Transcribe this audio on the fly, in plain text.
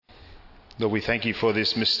Lord, we thank you for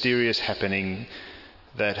this mysterious happening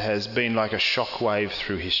that has been like a shockwave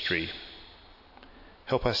through history.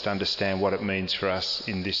 Help us to understand what it means for us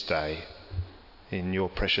in this day. In your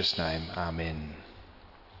precious name, amen.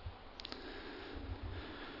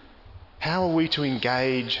 How are we to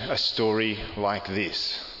engage a story like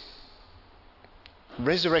this?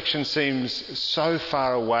 Resurrection seems so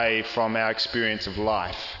far away from our experience of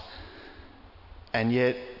life, and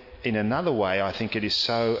yet in another way I think it is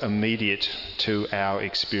so immediate to our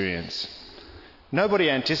experience. Nobody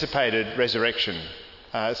anticipated resurrection.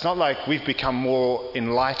 It's not like we've become more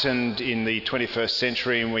enlightened in the 21st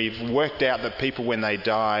century and we've worked out that people when they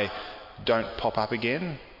die don't pop up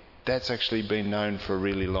again. That's actually been known for a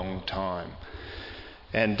really long time.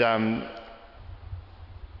 And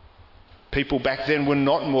people back then were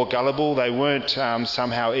not more gullible. They weren't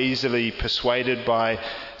somehow easily persuaded by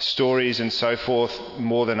stories and so forth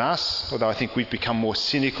more than us, although I think we've become more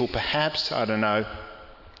cynical perhaps, I don't know.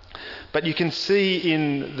 But you can see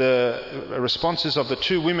in the responses of the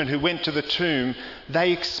two women who went to the tomb,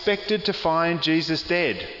 they expected to find Jesus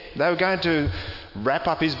dead. They were going to wrap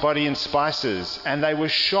up his body in spices, and they were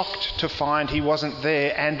shocked to find he wasn't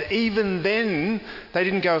there. And even then, they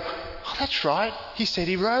didn't go, "Oh, that's right, he said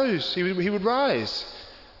he rose, he would rise."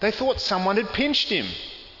 They thought someone had pinched him.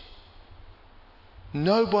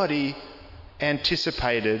 Nobody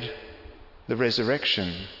anticipated the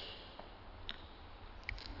resurrection.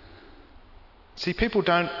 See, people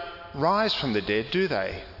don't rise from the dead, do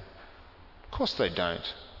they? Of course they don't.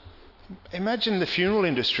 Imagine the funeral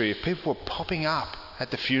industry if people were popping up at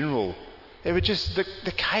the funeral. It would just,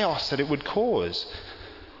 the chaos that it would cause.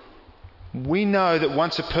 We know that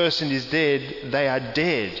once a person is dead, they are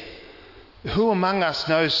dead. Who among us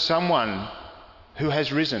knows someone who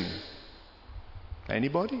has risen?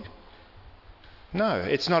 Anybody? No,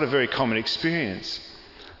 it's not a very common experience.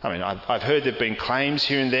 I mean, I've heard there have been claims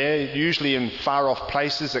here and there, usually in far-off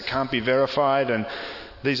places that can't be verified, and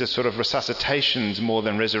these are sort of resuscitations more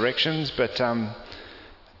than resurrections. But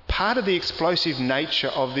part of the explosive nature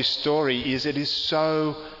of this story is it is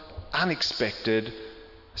so unexpected,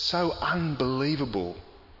 so unbelievable,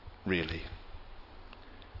 really.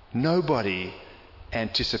 Nobody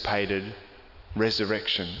anticipated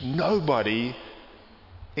resurrection. Nobody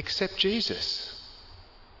except Jesus.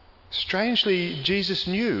 Strangely, Jesus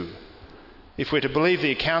knew. If we're to believe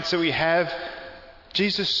the accounts that we have,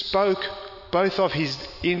 Jesus spoke both of his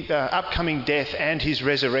upcoming death and his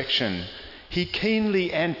resurrection. He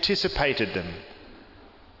keenly anticipated them.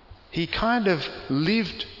 He kind of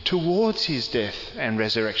lived towards his death and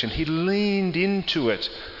resurrection. He leaned into it.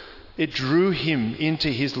 It drew him into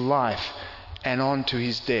his life and on to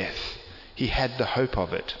his death. He had the hope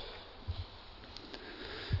of it.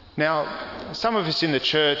 Now, some of us in the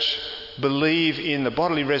church believe in the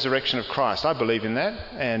bodily resurrection of Christ. I believe in that,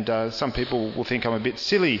 and some people will think I'm a bit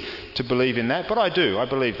silly to believe in that, but I do. I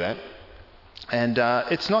believe that. And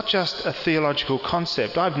it's not just a theological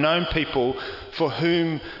concept. I've known people for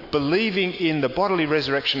whom believing in the bodily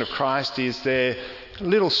resurrection of Christ is their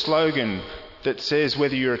little slogan that says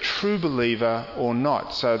whether you're a true believer or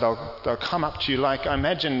not. So they'll come up to you like, I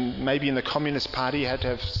imagine maybe in the Communist Party you had to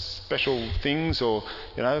have special things, or,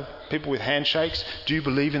 you know, people with handshakes. Do you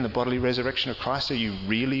believe in the bodily resurrection of Christ? Are you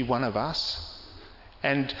really one of us?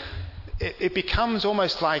 And it becomes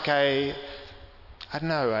almost like a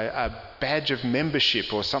badge of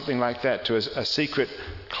membership or something like that to a secret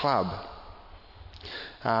club.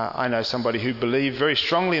 I know somebody who believed very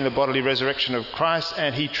strongly in the bodily resurrection of Christ,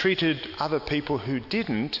 and he treated other people who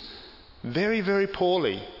didn't very, very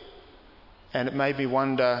poorly. And it made me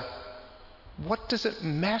wonder, what does it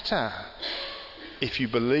matter if you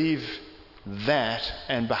believe that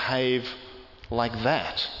and behave like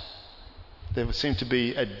that? There would seem to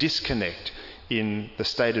be a disconnect in the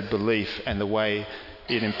stated belief and the way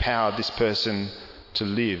it empowered this person to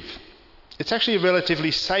live. It's actually a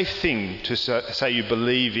relatively safe thing to say you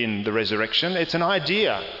believe in the resurrection. It's an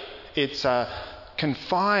idea. It's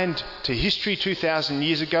confined to history 2,000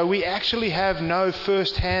 years ago. We actually have no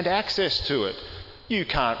first-hand access to it. You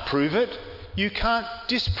can't prove it. You can't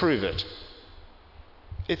disprove it.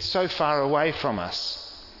 It's so far away from us.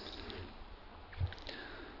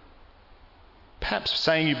 Perhaps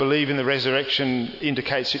saying you believe in the resurrection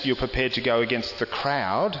indicates that you're prepared to go against the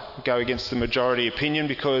crowd, go against the majority opinion,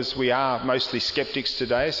 because we are mostly skeptics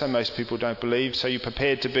today, so most people don't believe, so you're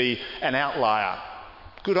prepared to be an outlier.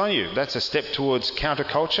 Good on you. That's a step towards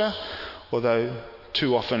counterculture, although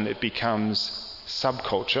too often it becomes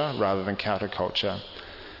subculture rather than counterculture.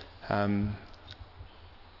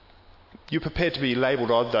 You're prepared to be labelled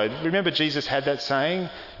odd, though. Remember Jesus had that saying,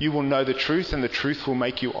 you will know the truth and the truth will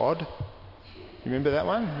make you odd. You remember that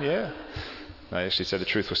one? Yeah? They actually said the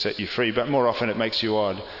truth will set you free, but more often it makes you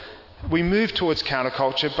odd. We move towards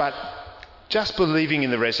counterculture, but just believing in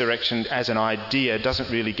the resurrection as an idea doesn't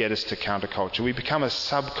really get us to counterculture. We become a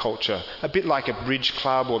subculture, a bit like a bridge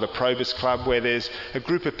club or the Probus Club, where there's a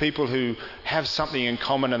group of people who have something in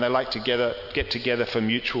common and they like to get together for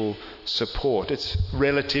mutual support. It's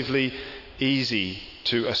relatively easy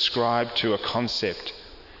to ascribe to a concept.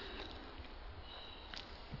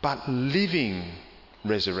 But living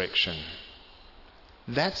resurrection,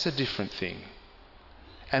 that's a different thing.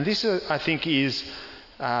 And this, I think, is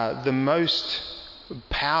the most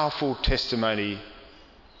powerful testimony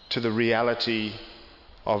to the reality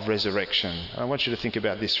of resurrection. I want you to think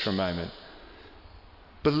about this for a moment.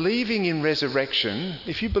 Believing in resurrection,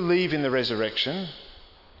 if you believe in the resurrection,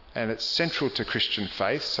 and it's central to Christian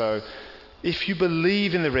faith, so if you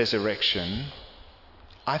believe in the resurrection,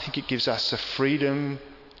 I think it gives us the freedom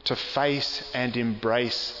to face and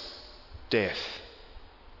embrace death,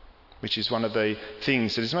 which is one of the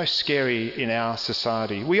things that is most scary in our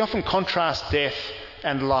society. We often contrast death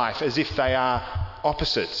and life as if they are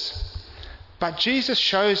opposites. But Jesus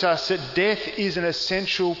shows us that death is an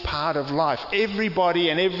essential part of life. Everybody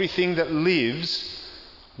and everything that lives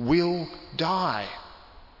will die.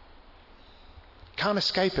 Can't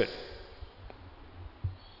escape it.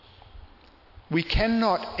 We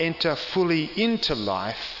cannot enter fully into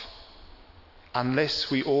life unless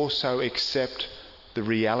we also accept the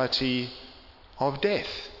reality of death,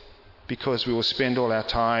 because we will spend all our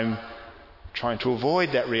time trying to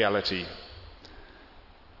avoid that reality.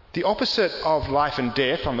 The opposite of life and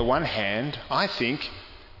death, on the one hand, I think,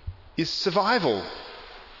 is survival.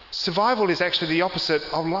 Survival is actually the opposite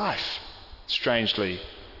of life, strangely.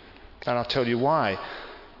 And I'll tell you why.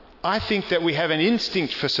 I think that we have an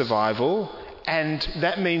instinct for survival, and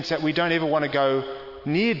that means that we don't ever want to go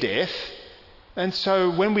near death. And so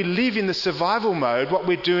when we live in the survival mode, what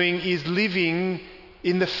we're doing is living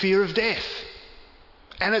in the fear of death.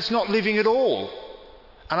 And it's not living at all.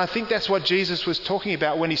 And I think that's what Jesus was talking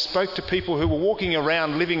about when he spoke to people who were walking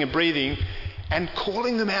around living and breathing and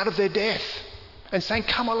calling them out of their death and saying,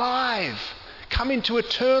 come alive, come into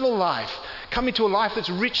eternal life, come into a life that's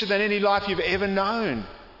richer than any life you've ever known.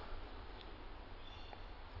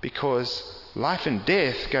 Because life and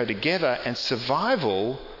death go together, and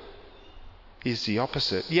survival is the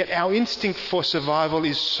opposite. Yet our instinct for survival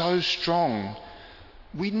is so strong.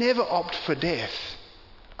 We never opt for death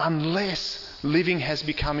unless living has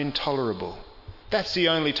become intolerable. That's the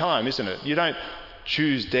only time, isn't it? You don't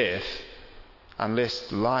choose death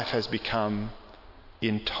unless life has become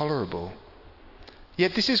intolerable.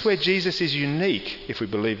 Yet this is where Jesus is unique, if we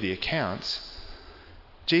believe the accounts.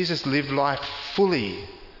 Jesus lived life fully.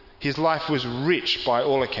 His life was rich by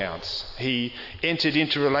all accounts. He entered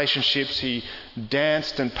into relationships, he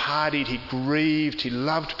danced and partied, he grieved, he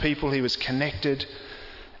loved people, he was connected.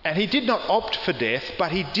 And he did not opt for death,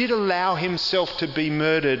 but he did allow himself to be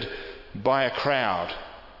murdered by a crowd.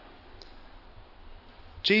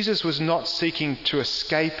 Jesus was not seeking to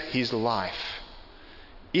escape his life.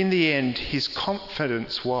 In the end, his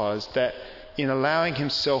confidence was that in allowing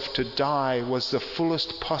himself to die was the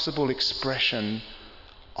fullest possible expression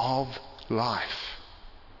of life.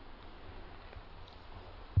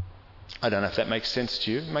 I don't know if that makes sense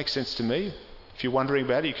to you. It makes sense to me. If you're wondering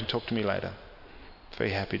about it, you can talk to me later.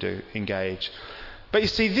 Very happy to engage. But you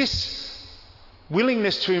see, this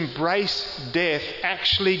willingness to embrace death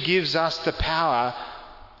actually gives us the power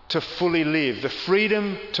to fully live, the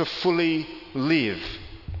freedom to fully live.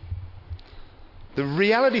 The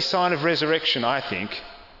reality sign of resurrection, I think,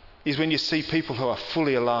 is when you see people who are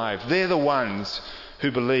fully alive. They're the ones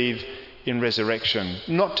who believe in resurrection,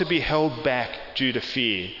 not to be held back due to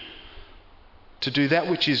fear, to do that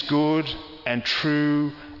which is good and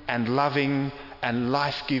true and loving and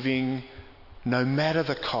life-giving, no matter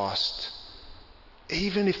the cost,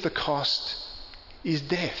 even if the cost is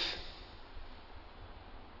death.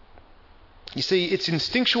 You see, it's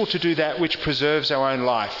instinctual to do that which preserves our own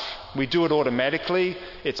life. We do it automatically.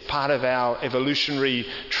 It's part of our evolutionary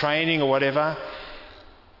training or whatever.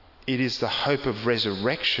 It is the hope of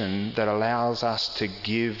resurrection that allows us to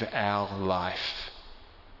give our life.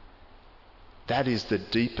 That is the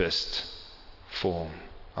deepest form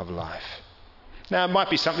of life. Now, it might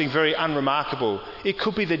be something very unremarkable. It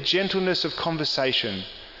could be the gentleness of conversation.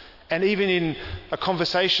 And even in a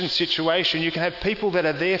conversation situation, you can have people that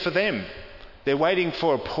are there for them. They're waiting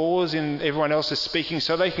for a pause in everyone else's speaking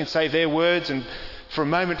so they can say their words and for a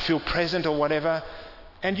moment feel present or whatever.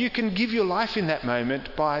 And you can give your life in that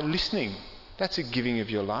moment by listening. That's a giving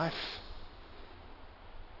of your life.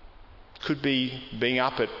 Could be being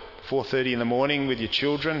up at 4:30 in the morning with your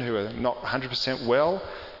children who are not 100% well,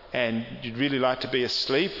 and you'd really like to be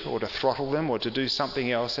asleep or to throttle them or to do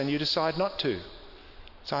something else, and you decide not to.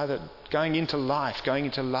 It's either going into life, going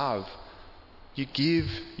into love. You give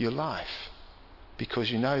your life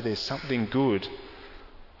because you know there's something good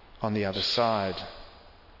on the other side.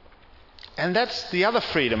 And that's the other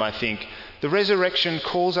freedom, I think. The resurrection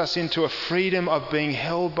calls us into a freedom of being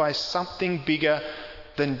held by something bigger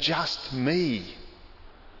than just me.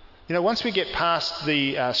 You know, once we get past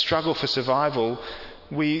the struggle for survival,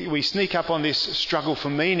 we sneak up on this struggle for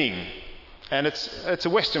meaning. And it's a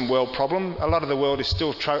Western world problem. A lot of the world is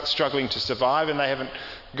still struggling to survive, and they haven't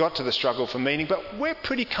got to the struggle for meaning. But we're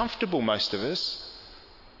pretty comfortable, most of us.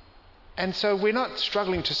 And so we're not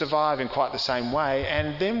struggling to survive in quite the same way.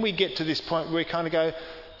 And then we get to this point where we kind of go,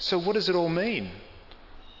 so what does it all mean?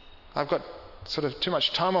 I've got sort of too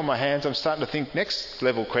much time on my hands. I'm starting to think next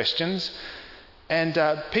level questions. And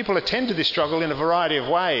people attend to this struggle in a variety of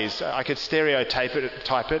ways. I could stereotype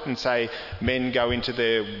it and say men go into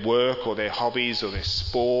their work or their hobbies or their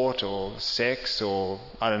sport or sex or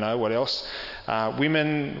I don't know what else.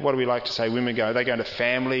 Women, what do we like to say? Women they go into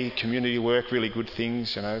family, community work, really good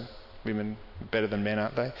things, you know. Women are better than men,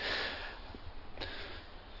 aren't they?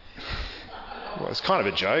 Well, it's kind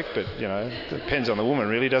of a joke, but, you know, it depends on the woman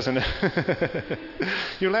really, doesn't it?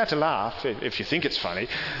 You're allowed to laugh if you think it's funny.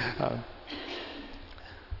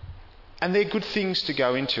 And they're good things to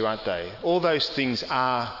go into, aren't they? All those things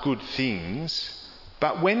are good things.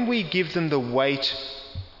 But when we give them the weight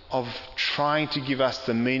of trying to give us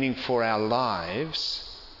the meaning for our lives,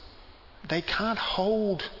 they can't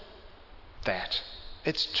hold that.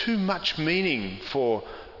 It's too much meaning for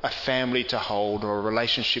a family to hold, or a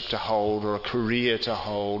relationship to hold, or a career to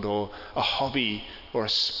hold, or a hobby or a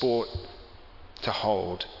sport to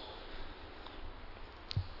hold.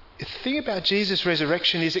 The thing about Jesus'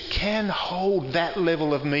 resurrection is it can hold that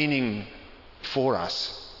level of meaning for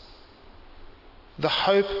us. The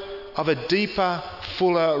hope of a deeper,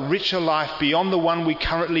 fuller, richer life beyond the one we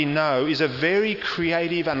currently know is a very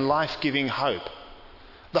creative and life-giving hope.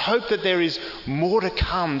 The hope that there is more to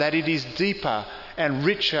come, that it is deeper and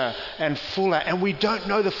richer and fuller, and we don't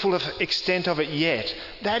know the full extent of it yet.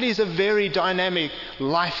 That is a very dynamic,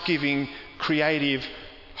 life-giving, creative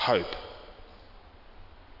hope.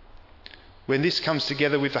 When this comes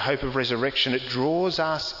together with the hope of resurrection, it draws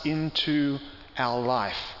us into our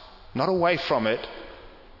life. Not away from it,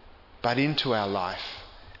 but into our life.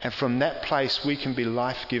 And from that place we can be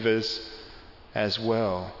life givers as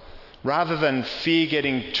well. Rather than fear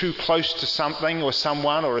getting too close to something or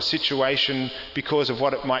someone or a situation because of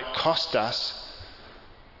what it might cost us,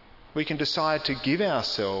 we can decide to give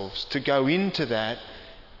ourselves, to go into that,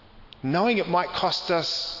 knowing it might cost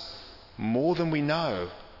us more than we know.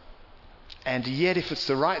 And yet, if it's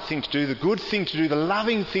the right thing to do, the good thing to do, the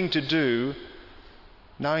loving thing to do,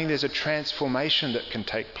 knowing there's a transformation that can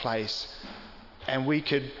take place, and we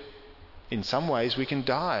could, in some ways, we can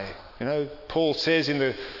die. You know, Paul says in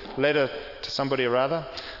the letter to somebody or other,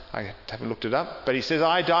 I haven't looked it up, but he says,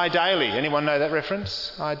 I die daily. Anyone know that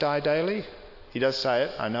reference? I die daily? He does say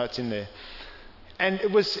it. I know it's in there. And it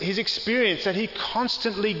was his experience that he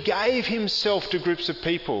constantly gave himself to groups of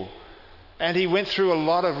people. And he went through a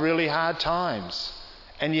lot of really hard times.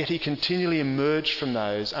 And yet he continually emerged from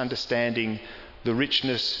those understanding the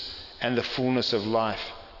richness and the fullness of life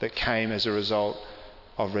that came as a result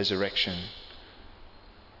of resurrection.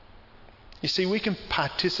 You see, we can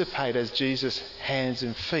participate as Jesus' hands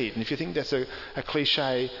and feet. And if you think that's a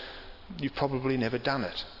cliche, you've probably never done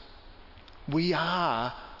it. We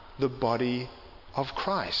are the body of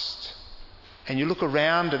Christ. And you look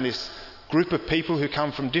around and this group of people who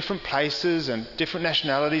come from different places and different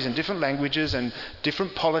nationalities and different languages and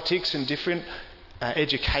different politics and different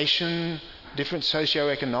education, different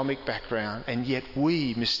socio-economic background, and yet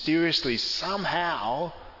we mysteriously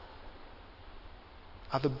somehow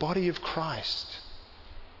are the body of Christ.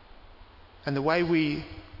 And the way we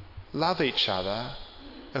love each other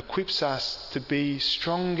equips us to be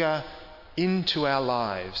stronger into our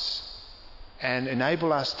lives and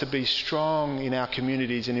enable us to be strong in our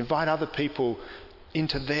communities and invite other people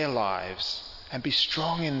into their lives and be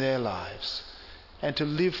strong in their lives and to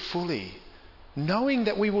live fully, knowing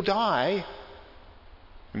that we will die.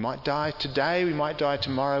 We might die today, we might die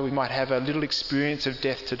tomorrow, we might have a little experience of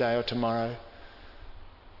death today or tomorrow.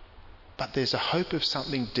 But there's a hope of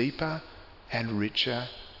something deeper and richer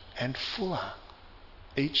and fuller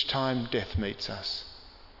each time death meets us.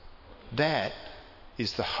 That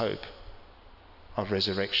is the hope of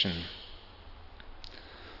resurrection.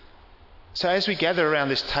 So as we gather around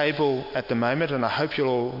this table at the moment, and I hope you'll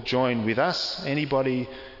all join with us, anybody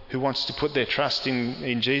who wants to put their trust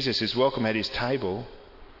in Jesus is welcome at his table.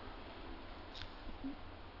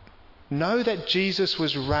 Know that Jesus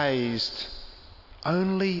was raised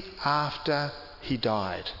only after he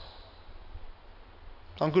died.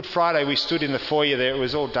 On Good Friday, we stood in the foyer there. It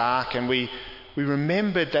was all dark, and we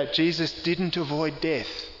remembered that Jesus didn't avoid death.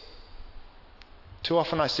 Too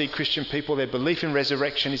often I see Christian people, their belief in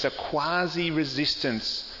resurrection is a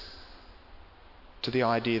quasi-resistance to the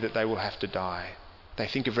idea that they will have to die. They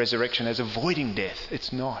think of resurrection as avoiding death.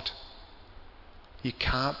 It's not. You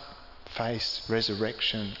can't face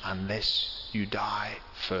resurrection unless you die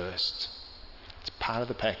first. It's part of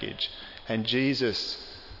the package. And Jesus,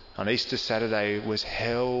 on Easter Saturday, was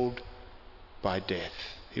held by death.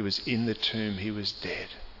 He was in the tomb. He was dead.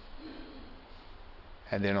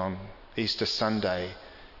 And then on Easter Sunday,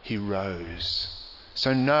 he rose.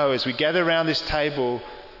 So know, as we gather around this table,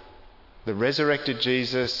 the resurrected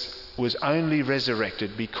Jesus was only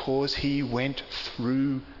resurrected because he went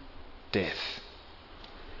through death.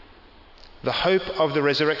 The hope of the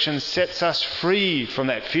resurrection sets us free from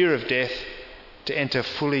that fear of death to enter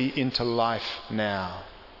fully into life now.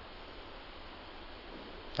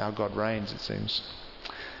 Our God reigns, it seems.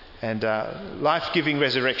 And life-giving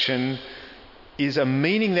resurrection is a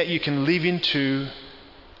meaning that you can live into,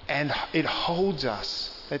 and it holds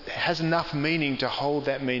us. It has enough meaning to hold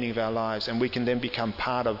that meaning of our lives, and we can then become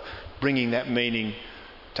part of bringing that meaning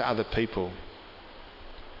to other people.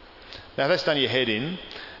 Now that's done your head in.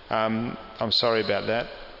 I'm sorry about that.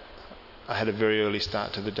 I had a very early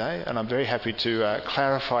start to the day, and I'm very happy to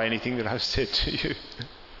clarify anything that I've said to you.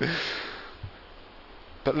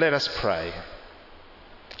 But let us pray.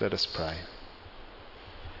 Let us pray.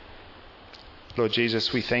 Lord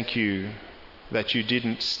Jesus, we thank you that you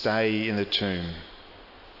didn't stay in the tomb.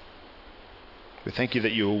 We thank you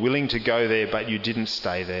that you were willing to go there, but you didn't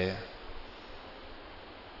stay there.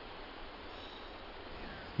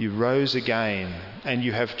 You rose again, and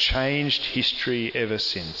you have changed history ever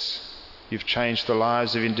since. You've changed the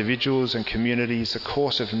lives of individuals and communities, the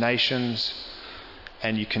course of nations,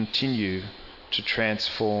 and you continue to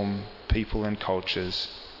transform people and cultures.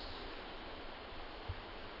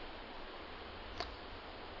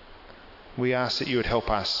 We ask that you would help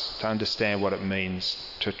us to understand what it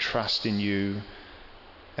means to trust in you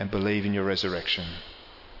and believe in your resurrection,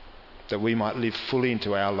 that we might live fully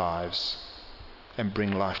into our lives and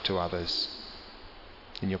bring life to others.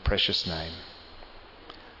 In your precious name.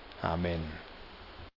 Amen.